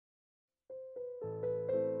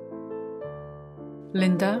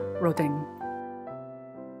Linda Rodin.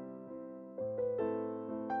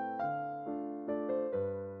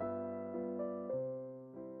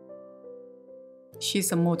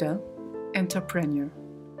 She's a model, entrepreneur,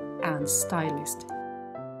 and stylist.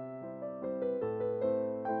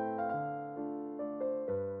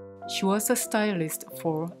 She was a stylist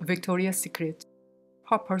for Victoria's Secret,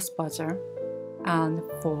 Harper's Bazaar, and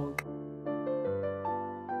Vogue.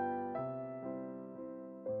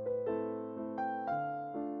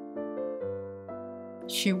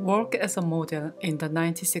 She worked as a model in the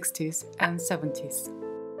 1960s and 70s.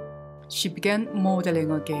 She began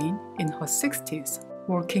modeling again in her 60s,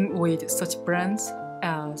 working with such brands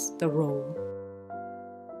as The Row.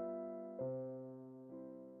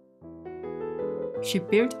 She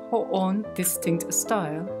built her own distinct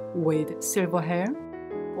style with silver hair,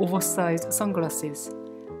 oversized sunglasses,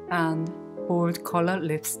 and bold color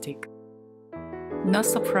lipstick. Not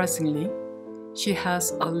surprisingly, she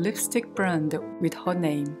has a lipstick brand with her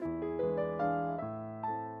name.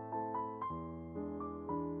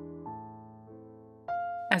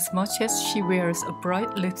 As much as she wears a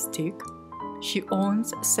bright lipstick, she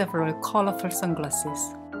owns several colorful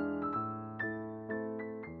sunglasses.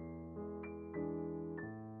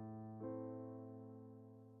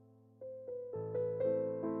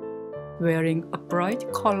 Wearing a bright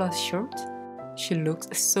colored shirt, she looks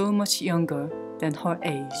so much younger than her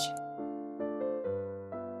age.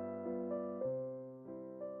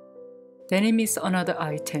 Denim is another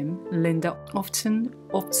item Linda often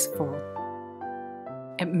opts for.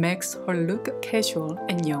 It makes her look casual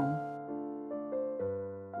and young.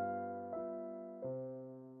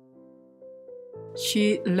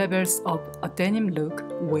 She levels up a denim look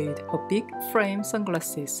with her big frame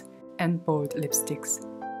sunglasses and bold lipsticks.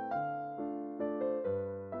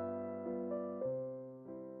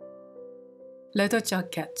 Leather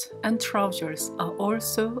jacket and trousers are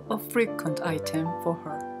also a frequent item for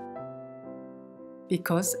her.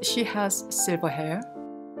 Because she has silver hair,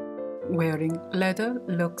 wearing leather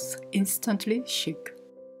looks instantly chic.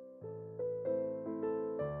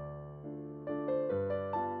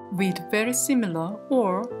 With very similar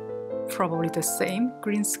or probably the same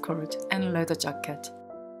green skirt and leather jacket,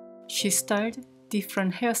 she styled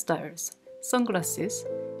different hairstyles, sunglasses,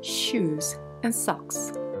 shoes, and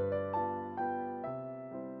socks.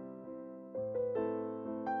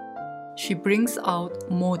 She brings out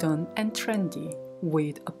modern and trendy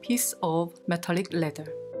with a piece of metallic leather.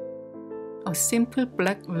 A simple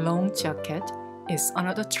black long jacket is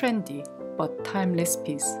another trendy but timeless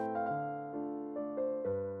piece.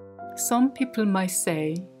 Some people might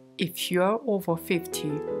say if you are over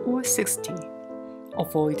 50 or 60,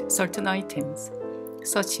 avoid certain items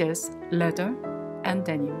such as leather and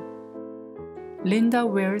denim. Linda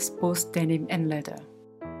wears both denim and leather,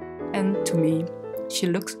 and to me, she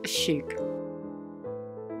looks chic.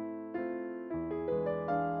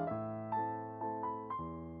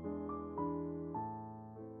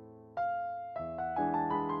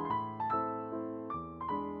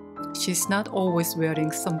 She's not always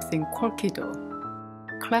wearing something quirky though.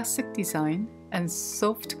 Classic design and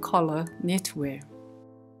soft color knitwear.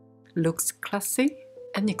 Looks classy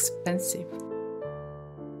and expensive.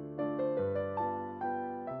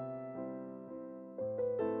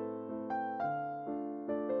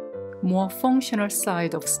 More functional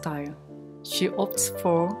side of style, she opts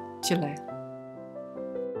for gilet.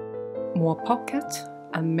 More pocket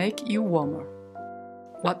and make you warmer.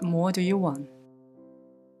 What more do you want?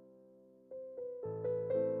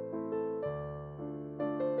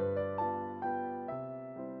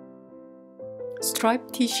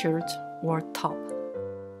 Striped t-shirt or top,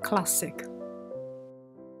 classic.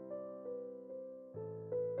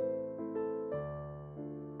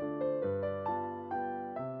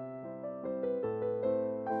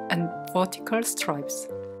 And vertical stripes.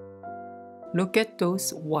 Look at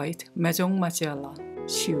those white Maison Margiela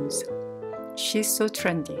shoes. She's so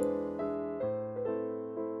trendy.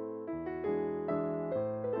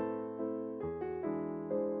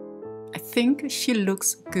 I think she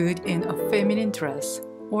looks good in a feminine dress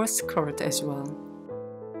or skirt as well.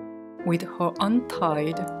 With her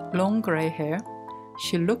untied, long gray hair,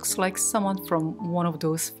 she looks like someone from one of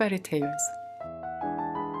those fairy tales.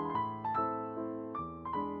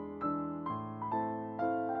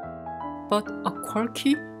 But a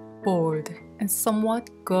quirky, bold, and somewhat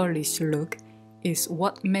girlish look is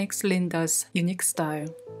what makes Linda's unique style.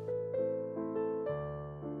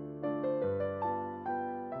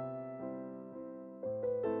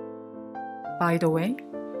 By the way,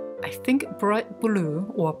 I think bright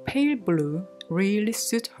blue or pale blue really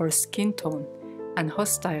suit her skin tone and her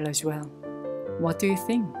style as well. What do you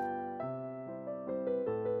think?